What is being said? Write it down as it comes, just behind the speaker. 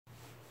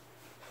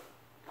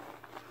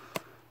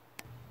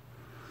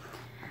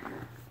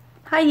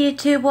Hi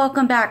YouTube,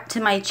 welcome back to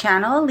my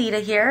channel. Lita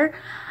here.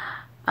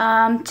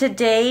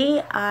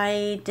 Today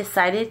I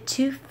decided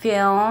to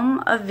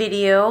film a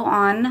video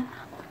on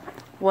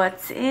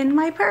what's in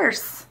my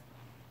purse.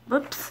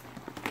 Whoops.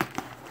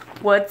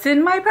 What's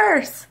in my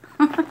purse?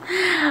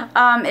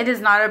 It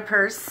is not a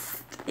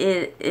purse.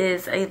 It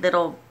is a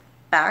little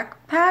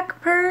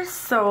backpack purse,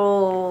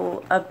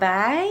 so a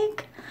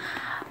bag,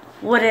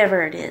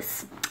 whatever it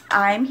is.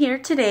 I'm here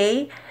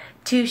today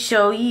to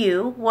show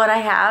you what I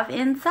have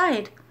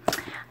inside.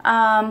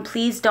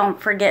 Please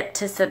don't forget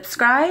to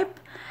subscribe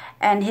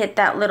and hit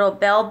that little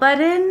bell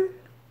button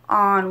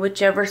on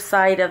whichever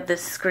side of the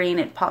screen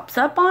it pops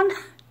up on,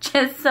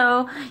 just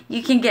so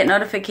you can get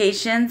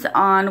notifications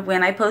on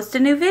when I post a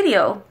new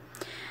video.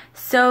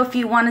 So if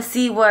you want to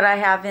see what I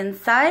have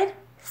inside,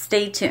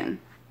 stay tuned.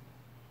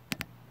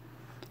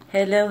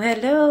 Hello,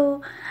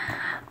 hello.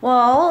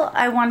 Well,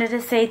 I wanted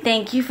to say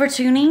thank you for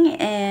tuning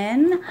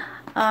in.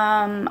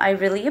 I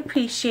really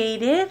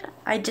appreciate it.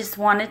 I just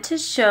wanted to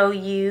show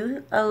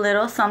you a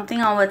little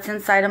something on what's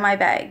inside of my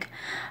bag.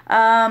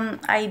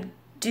 I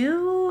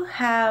do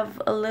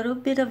have a little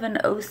bit of an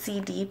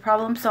OCD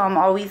problem, so I'm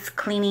always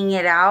cleaning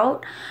it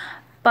out.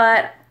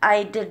 But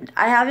I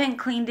haven't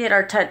cleaned it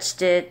or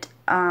touched it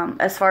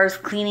as far as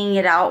cleaning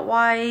it out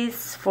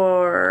wise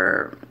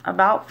for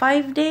about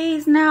 5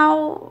 days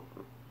now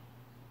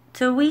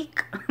to a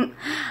week.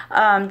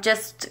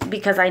 Just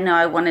because I know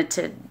I wanted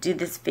to do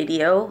this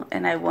video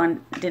and I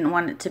didn't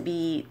want it to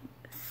be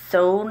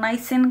so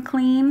nice and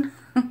clean.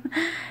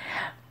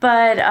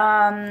 But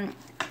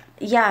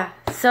yeah,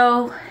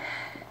 so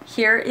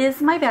here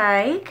is my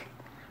bag.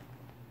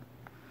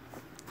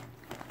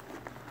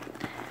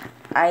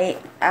 I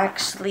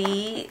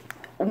actually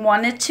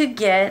wanted to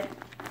get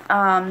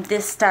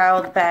this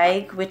styled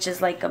bag, which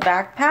is like a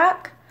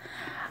backpack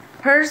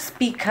purse,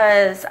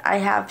 because I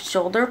have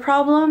shoulder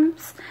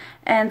problems,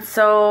 and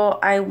so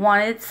I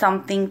wanted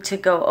something to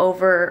go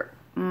over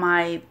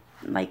my,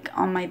 like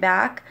on my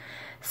back,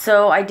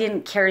 so I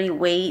didn't carry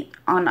weight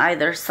on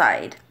either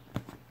side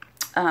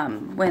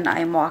when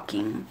I'm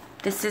walking.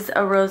 This is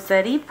a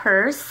Rosetti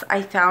purse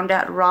I found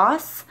at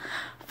Ross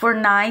for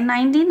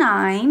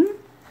 $9.99,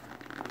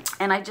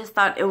 and I just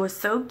thought it was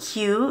so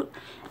cute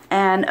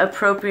and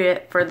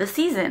appropriate for the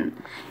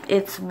season.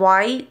 It's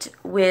white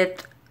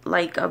with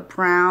like a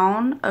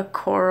brown, a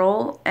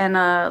coral, and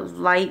a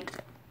light,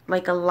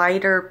 like a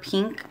lighter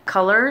pink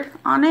color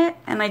on it,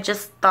 and I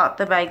just thought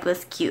the bag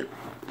was cute.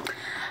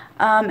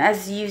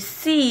 As you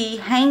see,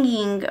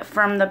 hanging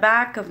from the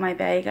back of my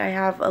bag, I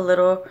have a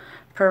little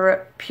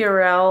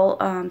Purell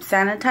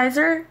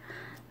sanitizer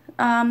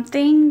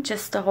thing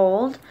just to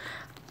hold.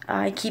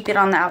 I keep it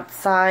on the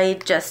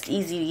outside, just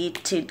easy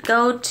to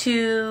go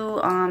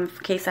to in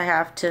case I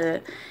have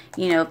to,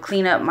 you know,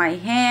 clean up my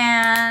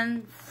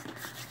hands.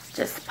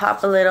 Just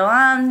pop a little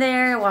on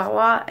there,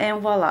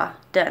 and voila,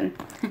 done.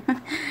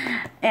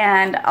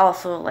 And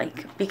also,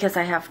 like, because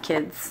I have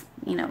kids,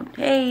 you know,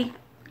 hey,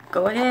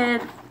 go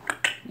ahead.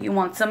 You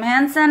want some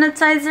hand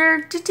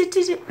sanitizer?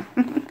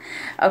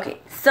 Okay,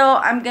 so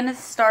I'm going to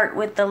start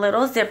with the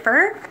little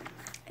zipper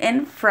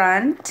in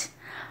front.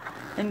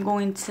 I'm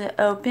going to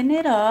open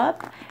it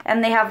up.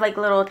 And they have, like,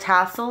 little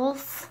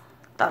tassels.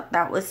 Thought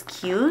that was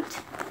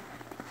cute.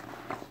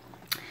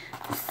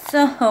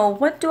 So,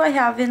 what do I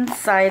have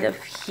inside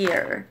of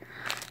here?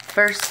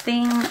 First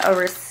thing, a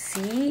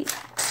receipt.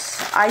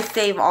 I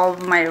save all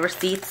of my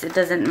receipts. It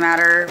doesn't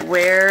matter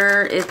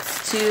where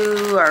it's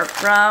to or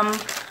from.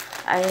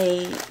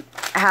 I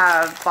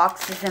have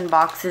boxes and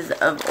boxes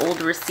of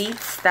old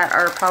receipts that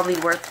are probably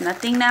worth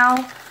nothing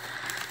now.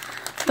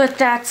 But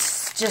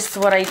that's just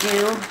what I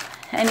do.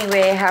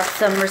 Anyway, I have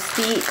some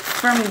receipts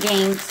from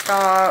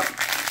GameStop.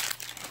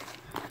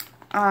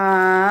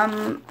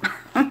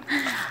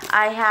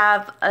 I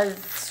have a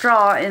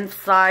straw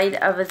inside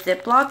of a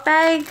Ziploc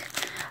bag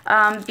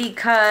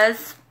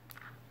because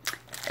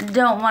I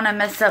don't want to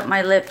mess up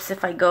my lips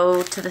if I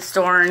go to the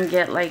store and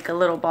get like a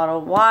little bottle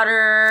of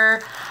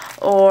water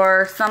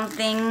or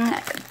something.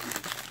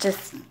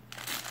 Just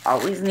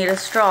always need a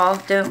straw.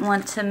 Don't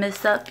want to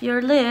mess up your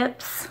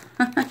lips.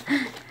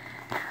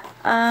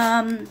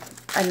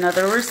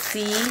 Another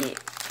receipt.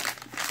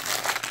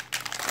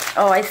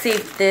 Oh, I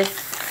saved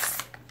this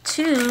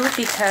too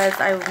because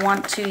I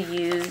want to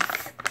use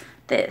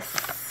this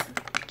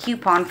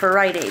coupon for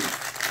Rite Aid,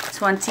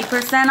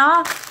 20%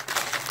 off.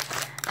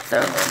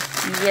 So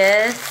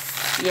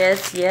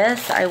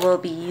yes, I will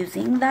be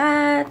using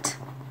that.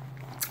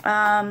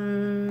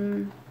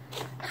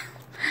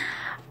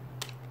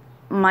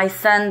 My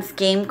son's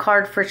game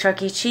card for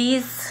Chuck E.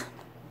 Cheese.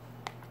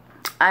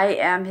 I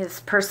am his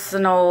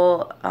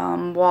personal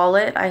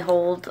wallet. I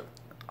hold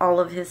all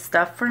of his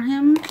stuff for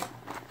him.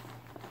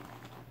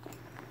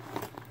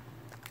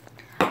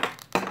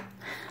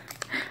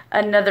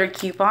 Another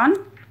coupon.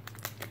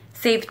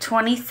 Save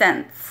 20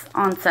 cents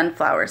on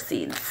sunflower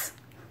seeds.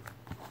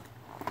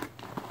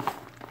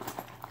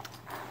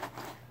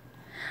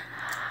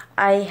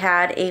 I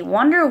had a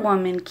Wonder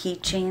Woman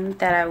keychain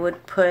that I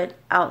would put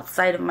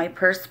outside of my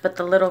purse, but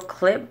the little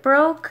clip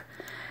broke.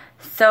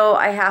 So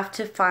I have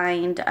to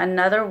find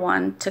another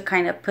one to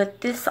kind of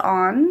put this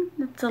on.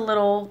 It's a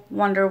little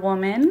Wonder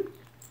Woman.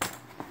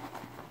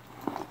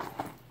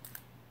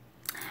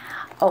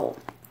 Oh,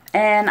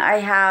 and I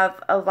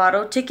have a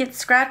lotto ticket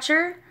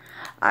scratcher.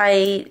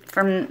 I,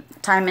 from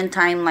time and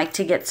time, like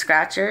to get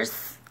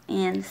scratchers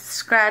and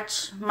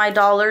scratch my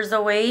dollars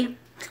away.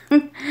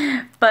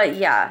 But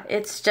yeah,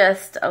 it's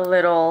just a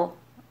little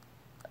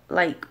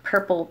like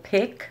purple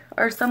pick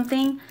or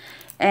something.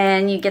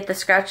 And you get the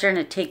scratcher and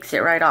it takes it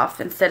right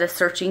off instead of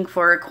searching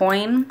for a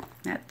coin.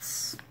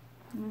 That's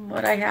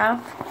what I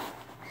have.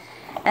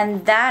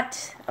 And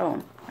that,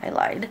 oh, I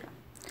lied.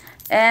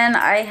 And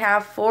I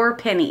have 4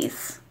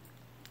 pennies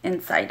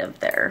inside of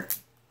there.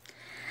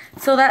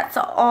 So that's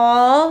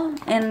all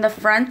in the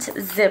front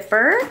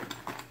zipper.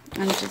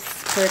 I'm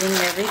just putting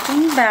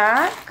everything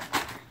back.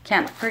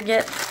 Can't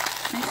forget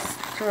my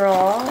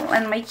straw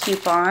and my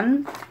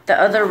coupon. The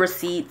other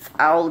receipts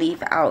I'll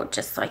leave out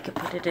just so I can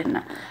put it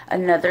in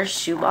another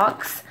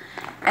shoebox.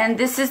 And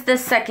this is the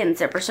second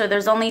zipper. So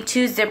there's only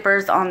 2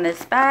 zippers on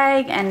this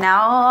bag. And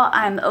now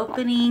I'm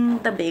opening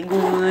the big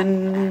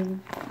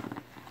one.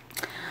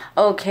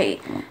 Okay,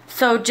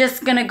 so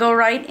just gonna go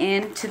right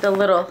into the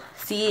little,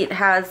 see it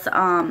has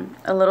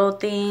a little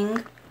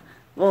thing,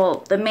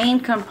 well, the main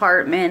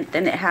compartment,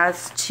 then it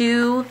has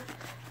 2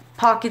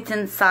 pockets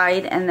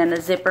inside and then a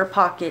zipper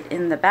pocket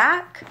in the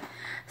back.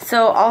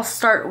 So I'll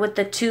start with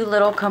the 2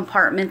 little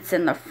compartments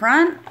in the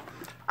front.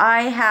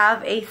 I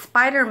have a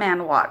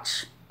Spider-Man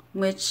watch,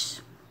 which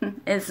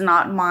is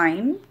not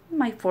mine,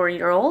 my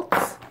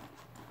 4-year-old's.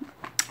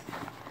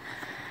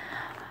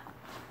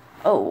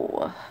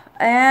 Oh,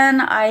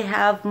 and I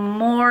have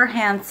more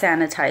hand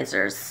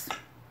sanitizers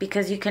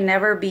because you can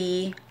never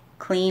be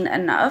clean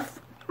enough.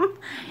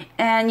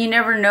 And you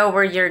never know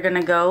where you're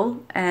gonna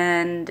go,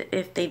 and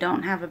if they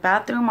don't have a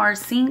bathroom or a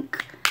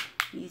sink,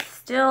 you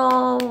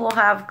still will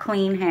have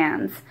clean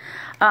hands.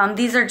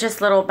 These are just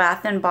little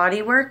Bath and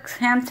Body Works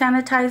hand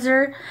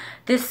sanitizer.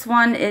 This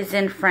one is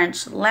in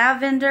French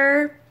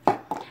lavender,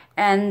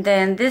 and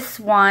then this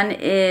one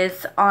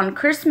is on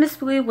Christmas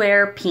we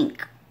wear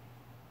pink.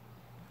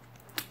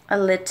 A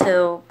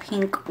little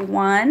pink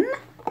one.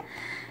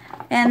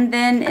 And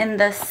then in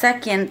the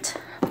second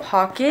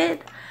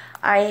pocket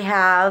I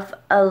have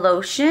a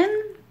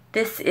lotion.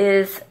 This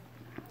is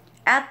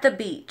At the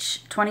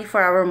Beach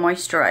 24-hour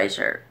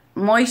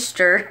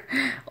moisture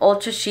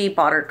ultra shea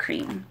butter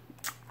cream,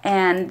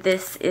 and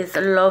this is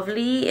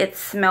lovely. It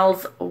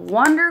smells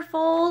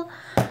wonderful,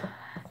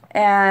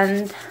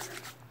 and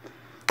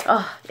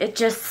oh, it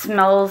just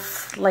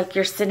smells like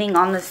you're sitting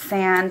on the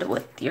sand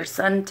with your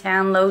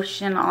suntan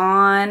lotion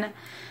on,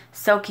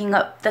 soaking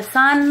up the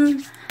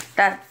sun.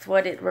 That's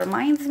what it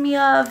reminds me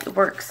of. It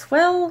works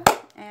well,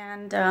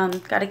 and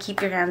gotta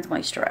keep your hands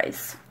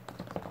moisturized.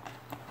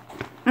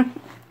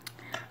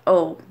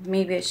 Oh,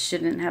 maybe I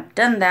shouldn't have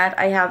done that.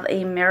 I have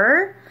a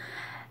mirror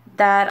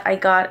that I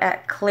got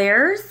at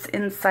Claire's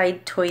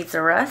inside Toys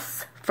R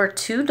Us for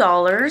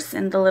 $2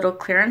 in the little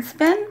clearance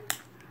bin.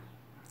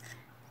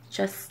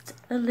 Just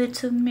a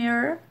little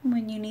mirror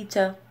when you need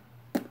to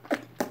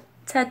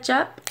touch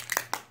up.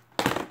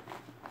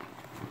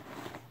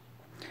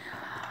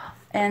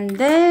 And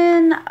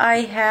then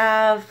I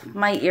have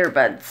my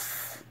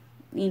earbuds.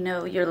 You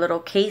know, your little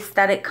case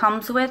that it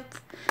comes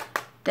with.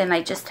 Then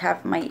I just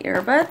have my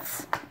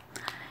earbuds.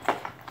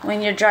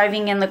 When you're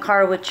driving in the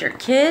car with your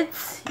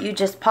kids, you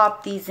just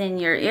pop these in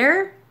your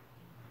ear.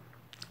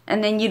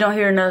 And then you don't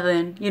hear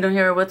nothing. You don't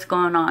hear what's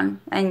going on.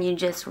 And you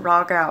just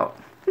rock out.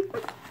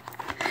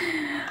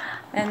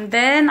 And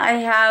then I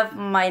have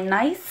my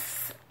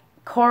nice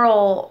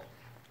coral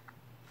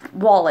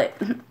wallet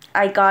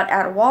I got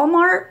at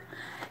Walmart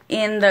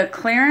in the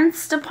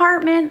clearance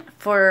department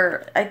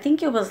for, I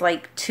think it was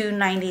like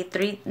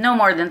 $2.93, no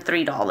more than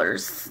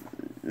 $3.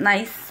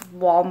 Nice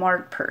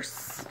Walmart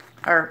purse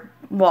or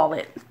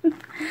wallet.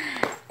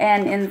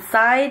 And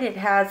inside it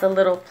has a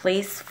little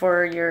place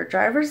for your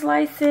driver's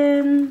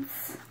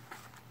license,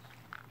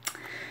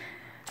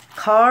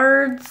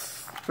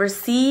 cards,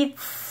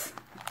 receipts,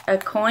 a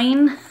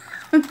coin,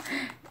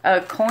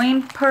 a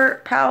coin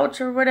pouch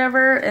or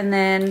whatever. And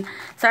then,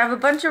 so I have a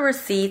bunch of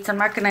receipts. I'm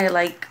not gonna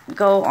like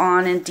go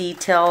on in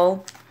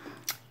detail.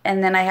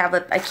 And then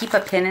I keep a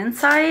pin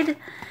inside.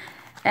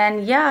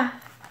 And yeah,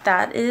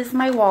 that is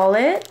my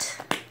wallet.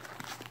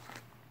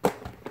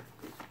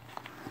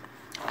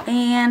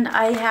 And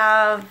I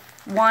have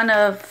one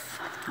of,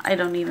 I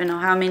don't even know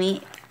how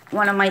many,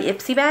 one of my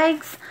Ipsy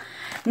bags.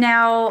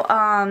 Now,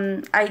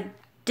 I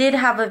did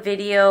have a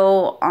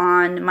video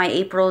on my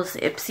April's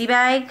Ipsy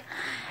bag.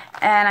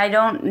 And I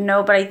don't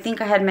know, but I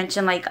think I had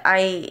mentioned, like,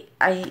 I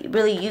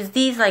really use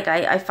these. Like,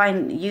 I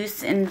find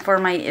use for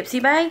my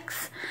Ipsy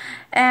bags.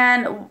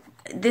 And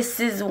this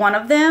is one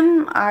of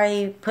them.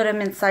 I put them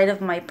inside of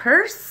my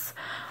purse.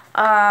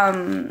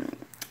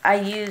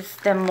 I use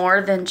them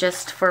more than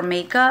just for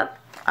makeup.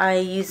 I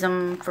use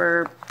them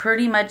for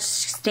pretty much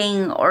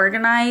staying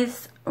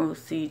organized.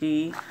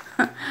 OCD.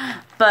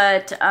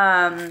 But,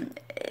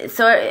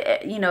 so,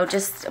 you know,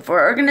 just for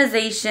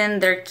organization,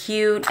 they're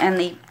cute and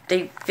they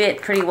they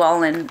fit pretty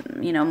well in,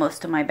 you know,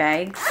 most of my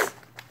bags.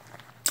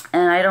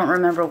 And I don't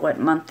remember what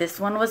month this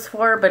one was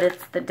for, but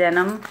it's the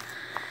denim.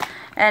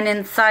 And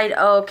inside,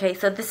 oh, okay,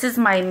 so this is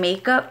my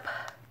makeup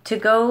to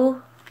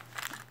go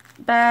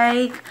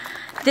bag.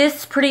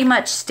 This pretty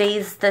much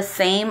stays the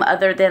same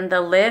other than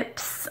the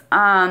lips,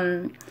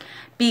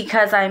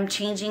 because I'm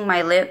changing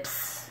my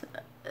lips,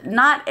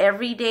 not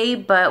every day,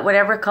 but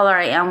whatever color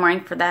I am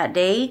wearing for that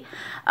day,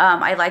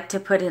 I like to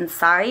put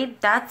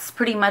inside. That's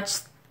pretty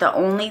much the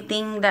only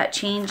thing that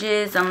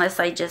changes, unless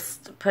I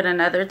just put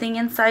another thing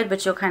inside,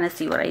 but you'll kind of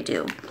see what I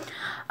do.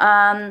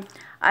 I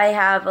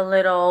have a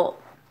little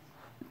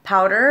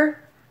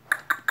powder.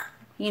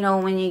 You know,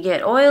 when you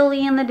get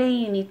oily in the day,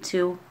 you need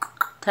to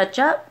touch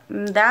up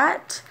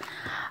that.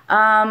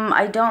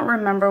 I don't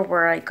remember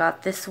where I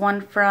got this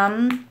one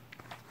from.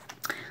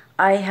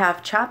 I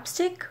have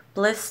chapstick,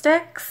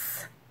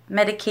 Blistex,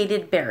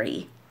 medicated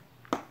berry.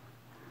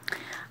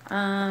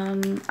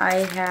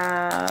 I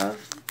have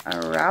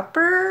a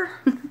wrapper.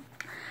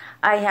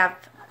 I have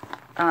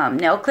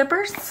nail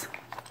clippers,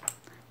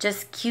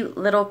 just cute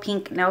little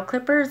pink nail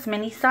clippers,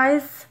 mini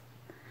size,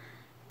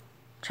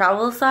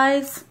 travel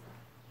size.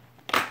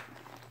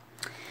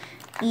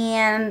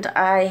 And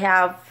I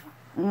have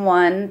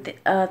one,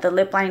 the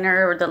lip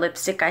liner or the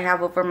lipstick I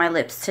have over my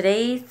lips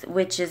today,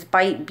 which is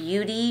Bite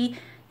Beauty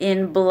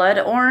in Blood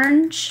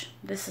Orange.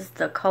 This is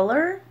the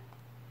color.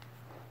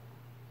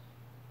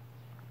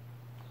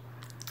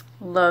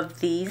 Love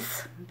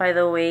these, by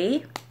the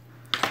way.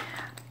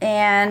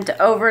 And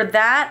over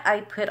that,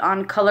 I put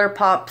on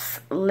ColourPop's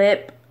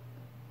lip,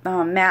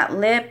 matte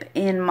lip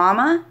in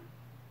Mama.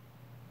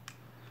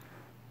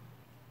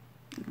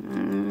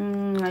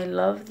 I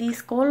love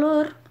this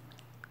color.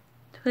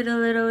 Put a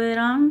little bit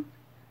on.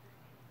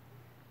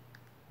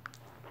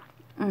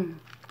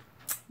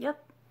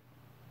 Yep.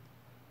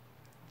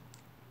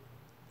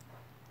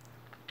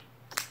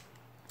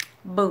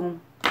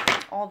 Boom.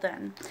 All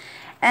done.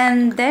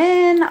 And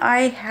then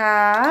I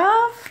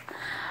have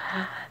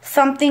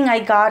something I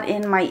got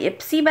in my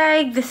Ipsy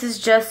bag. This is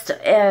just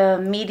a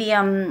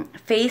medium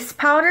face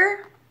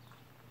powder.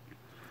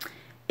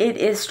 It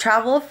is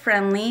travel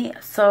friendly,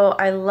 so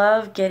I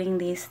love getting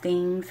these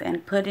things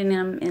and putting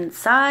them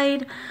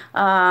inside.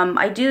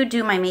 I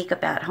do my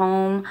makeup at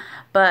home,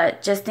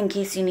 but just in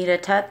case you need a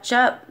touch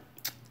up,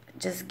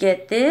 just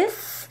get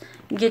this,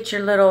 get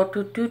your little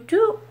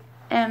toot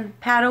and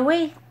pat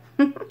away.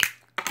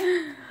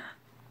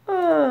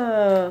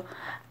 Oh.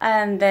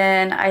 And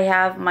then I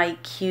have my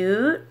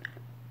cute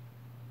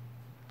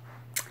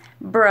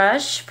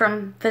brush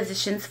from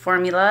Physicians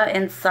Formula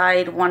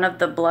inside one of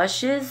the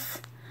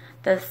blushes.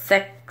 The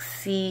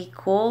Sexy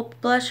Cool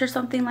blush or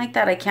something like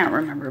that. I can't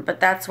remember, but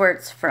that's where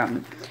it's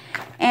from.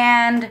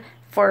 And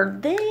for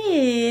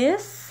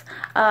this,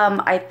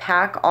 I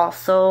pack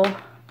also,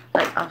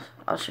 like,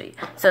 I'll show you.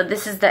 So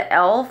this is the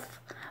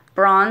e.l.f.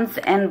 Bronze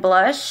and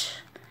Blush.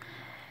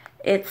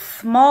 It's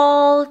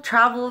small,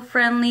 travel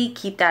friendly,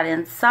 keep that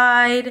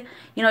inside.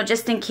 You know,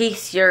 just in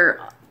case you're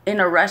in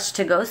a rush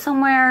to go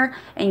somewhere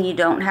and you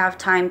don't have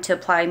time to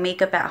apply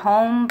makeup at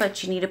home,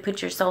 but you need to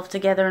put yourself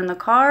together in the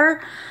car.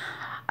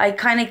 I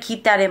kind of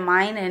keep that in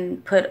mind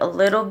and put a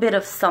little bit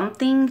of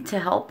something to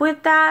help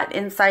with that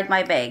inside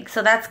my bag.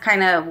 So that's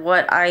kind of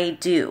what I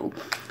do.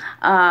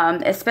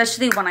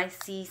 Especially when I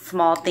see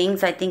small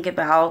things, I think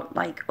about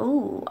like,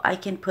 oh, I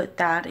can put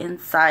that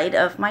inside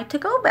of my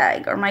to-go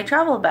bag or my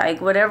travel bag,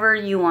 whatever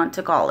you want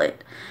to call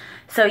it.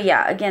 So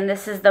yeah, again,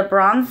 this is the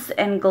Bronze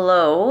and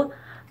Glow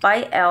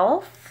by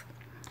e.l.f.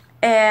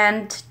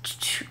 And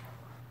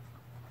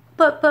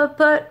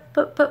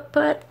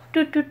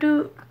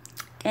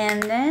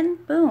and then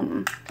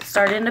boom,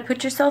 starting to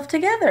put yourself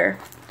together.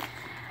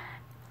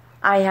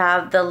 I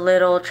have the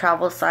little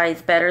travel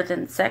size Better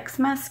Than Sex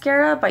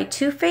Mascara by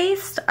Too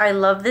Faced. I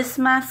love this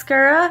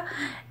mascara.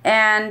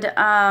 And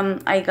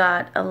I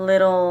got a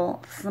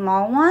little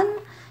small one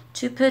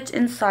to put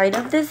inside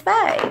of this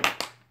bag.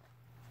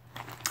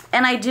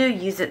 And I do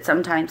use it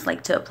sometimes,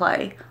 like to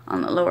apply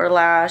on the lower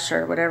lash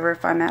or whatever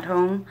if I'm at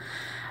home.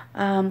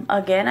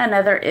 Again,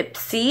 another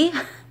Ipsy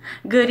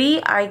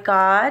goodie I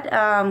got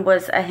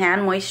was a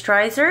hand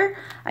moisturizer.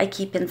 I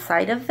keep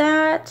inside of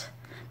that.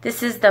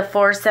 This is the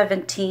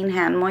 417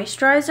 hand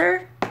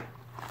moisturizer.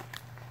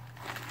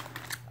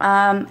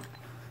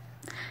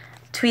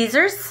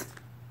 Tweezers,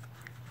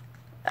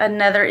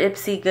 another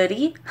Ipsy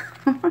goodie.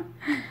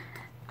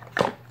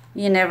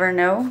 You never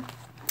know.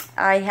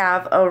 I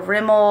have a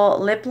Rimmel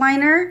lip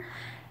liner,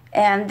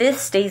 and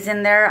this stays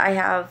in there. I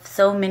have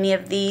so many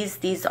of these.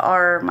 These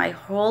are my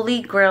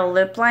holy grail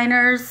lip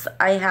liners.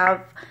 I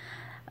have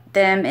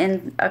them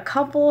in a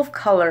couple of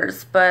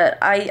colors, but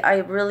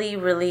I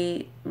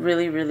really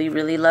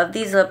love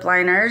these lip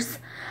liners.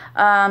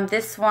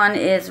 This one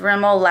is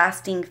Rimmel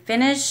Lasting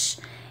Finish,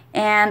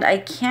 and I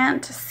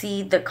can't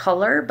see the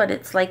color, but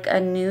it's like a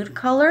nude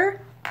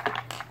color.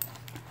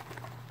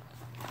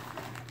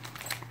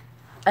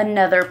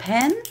 Another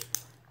pen.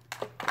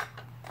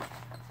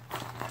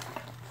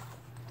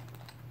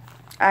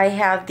 I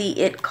have the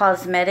It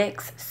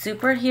Cosmetics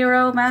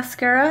Superhero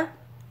Mascara.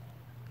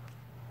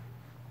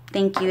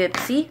 Thank you,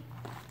 Ipsy.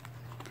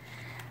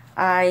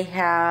 I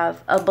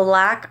have a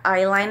black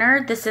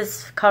eyeliner. This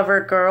is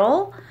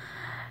CoverGirl.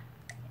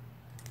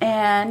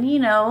 And, you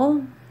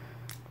know,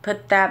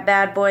 put that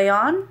bad boy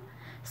on.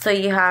 So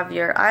you have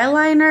your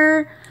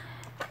eyeliner,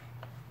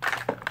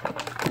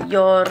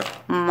 your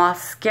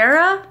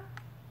mascara,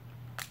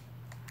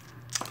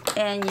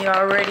 and you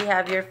already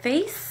have your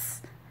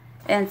face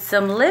and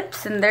some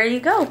lips, and there you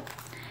go.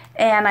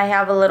 And I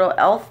have a little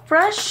e.l.f.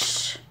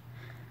 brush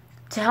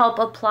to help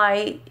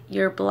apply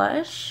your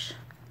blush.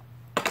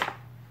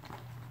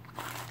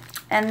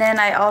 And then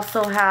I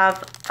also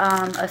have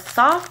a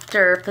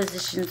softer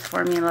Physicians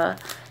formula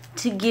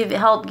to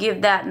help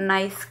give that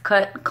nice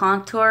cut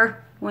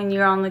contour when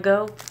you're on the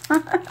go.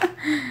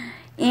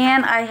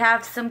 And I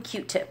have some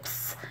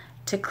Q-tips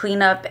to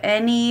clean up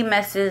any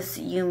messes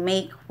you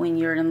make when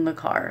you're in the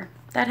car.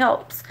 That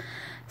helps.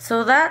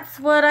 So that's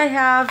what I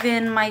have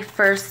in my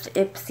first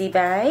Ipsy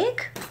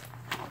bag.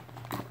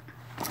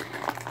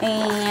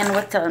 And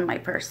what's in my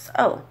purse?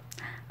 Oh,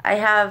 I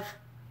have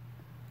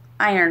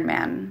Iron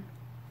Man.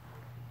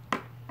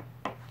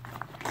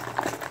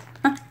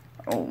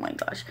 Oh my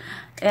gosh.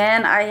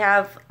 And I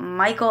have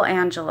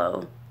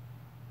Michelangelo.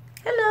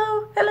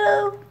 Hello,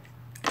 hello.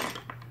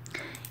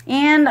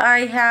 And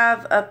I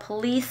have a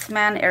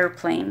policeman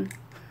airplane.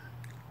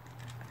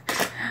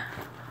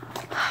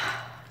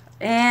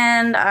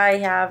 And I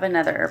have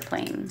another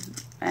airplane.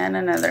 And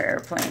another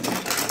airplane.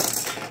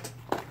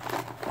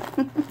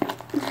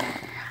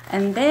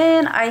 And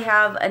then I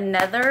have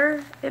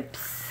another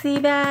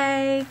Ipsy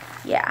bag.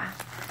 Yeah.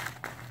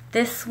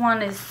 This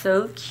one is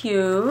so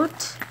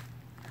cute.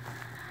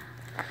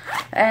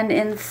 And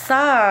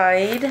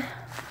inside,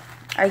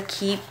 I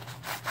keep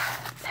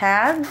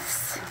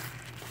pads.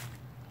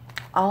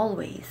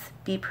 Always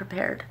be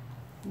prepared.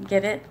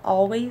 Get it?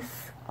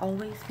 Always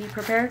be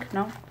prepared?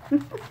 No?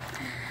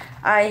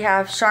 I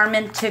have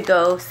Charmin to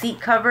go seat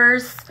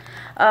covers.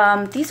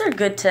 These are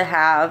good to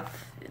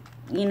have.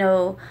 You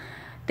know,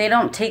 they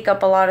don't take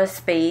up a lot of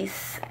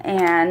space,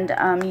 and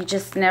you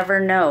just never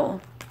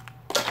know.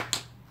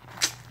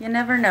 You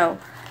never know.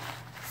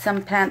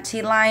 Some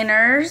panty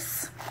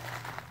liners.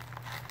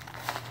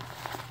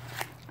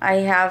 I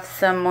have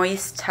some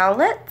moist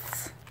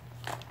towelettes.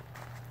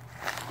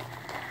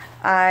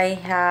 I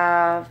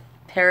have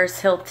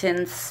Paris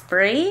Hilton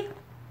spray,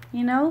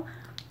 you know.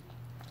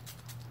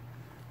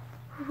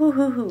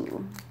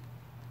 Woo-hoo-hoo.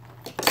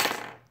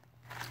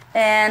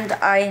 And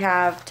I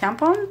have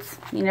tampons.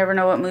 You never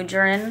know what mood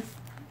you're in.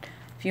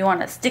 If you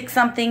want to stick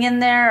something in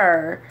there,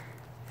 or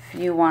if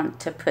you want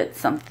to put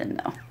something,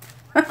 no.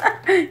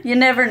 You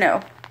never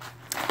know.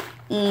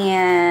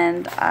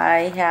 And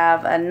I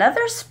have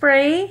another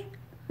spray.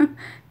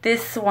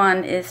 This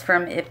one is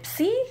from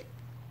Ipsy.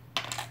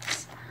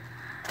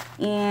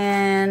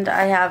 And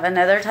I have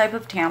another type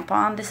of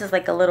tampon. This is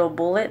like a little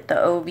bullet,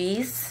 the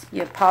OBs.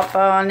 You pop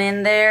on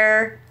in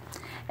there.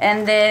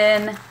 And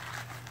then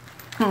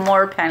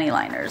more panty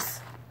liners.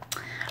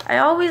 I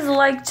always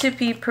like to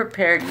be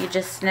prepared. You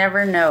just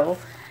never know.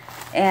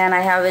 And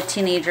I have a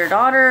teenager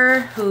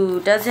daughter who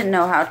doesn't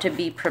know how to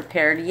be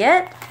prepared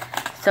yet.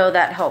 So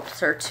that helps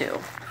her too.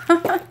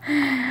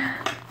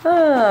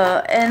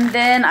 And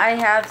then I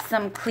have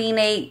some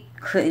Kleenex.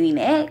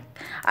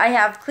 I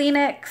have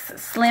Kleenex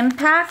Slim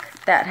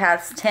Pack that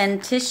has 10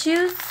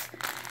 tissues.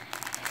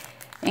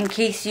 In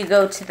case you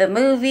go to the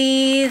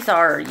movies,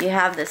 or you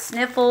have the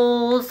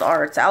sniffles,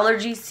 or it's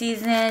allergy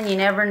season, you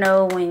never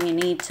know when you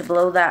need to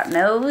blow that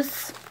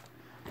nose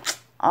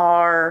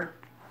or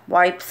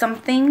wipe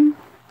something.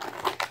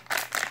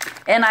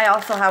 And I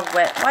also have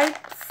wet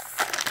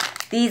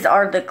wipes. These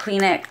are the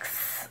Kleenex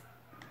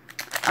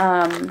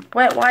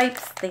wet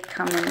wipes. They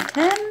come in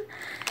 10.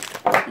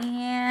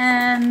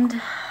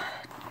 And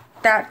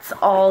that's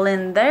all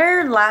in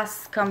there.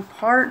 Last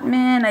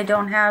compartment. I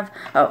don't have...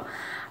 Oh,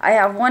 I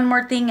have one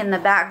more thing in the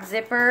back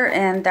zipper,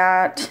 and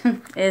that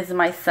is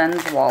my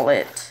son's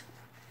wallet.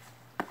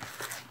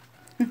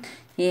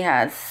 He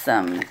has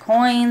some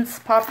coins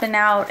popping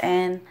out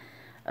and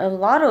a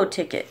lotto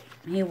ticket.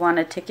 He won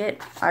a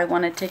ticket. I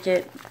won a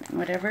ticket.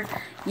 Whatever.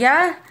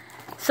 Yeah.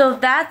 So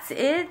that's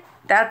it.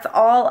 That's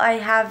all I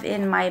have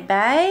in my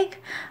bag.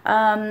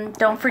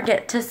 Don't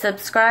forget to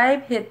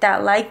subscribe. Hit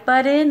that like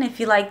button if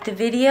you liked the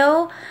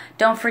video.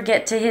 Don't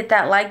forget to hit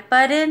that like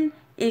button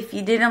if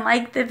you didn't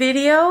like the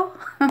video.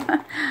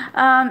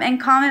 And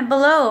comment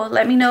below.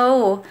 Let me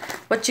know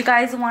what you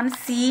guys want to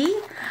see.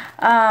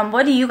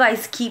 What do you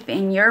guys keep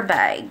in your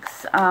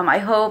bags? I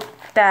hope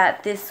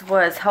that this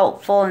was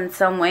helpful in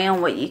some way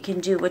on what you can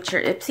do with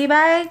your Ipsy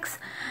bags.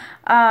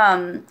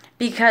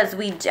 Because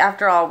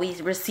after all,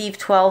 we receive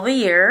 12 a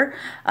year.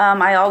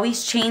 I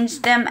always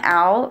change them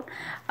out.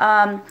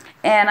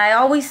 And I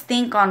always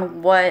think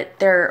on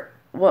what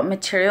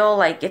material,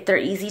 like if they're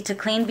easy to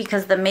clean,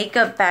 because the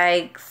makeup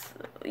bags,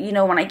 you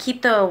know, when I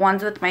keep the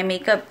ones with my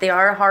makeup, they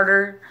are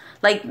harder.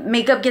 Like,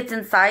 makeup gets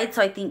inside,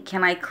 so I think,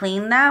 can I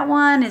clean that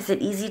one? Is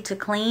it easy to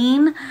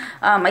clean?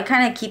 I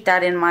kind of keep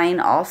that in mind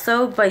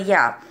also. But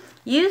yeah,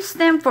 use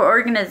them for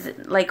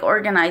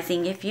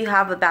organizing. If you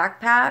have a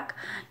backpack,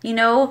 you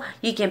know,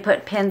 you can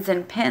put pens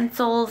and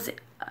pencils,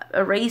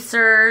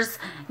 erasers,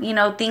 you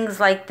know, things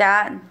like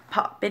that.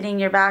 Pop it in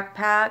your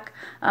backpack.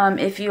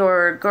 If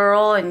you're a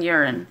girl and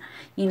you're in,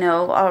 you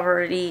know,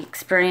 already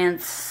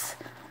experienced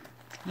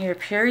your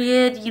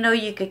period, you know,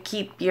 you could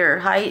keep your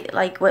height,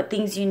 like what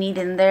things you need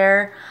in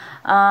there.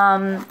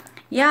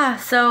 Yeah,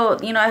 so,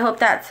 you know, I hope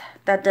that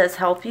does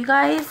help you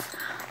guys.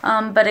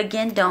 But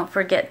again, don't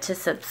forget to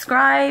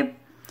subscribe,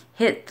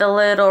 hit the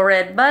little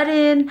red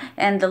button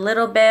and the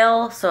little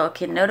bell so it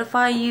can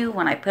notify you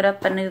when I put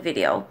up a new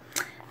video.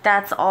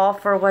 That's all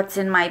for what's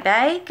in my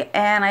bag,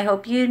 and I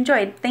hope you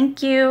enjoyed.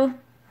 Thank you.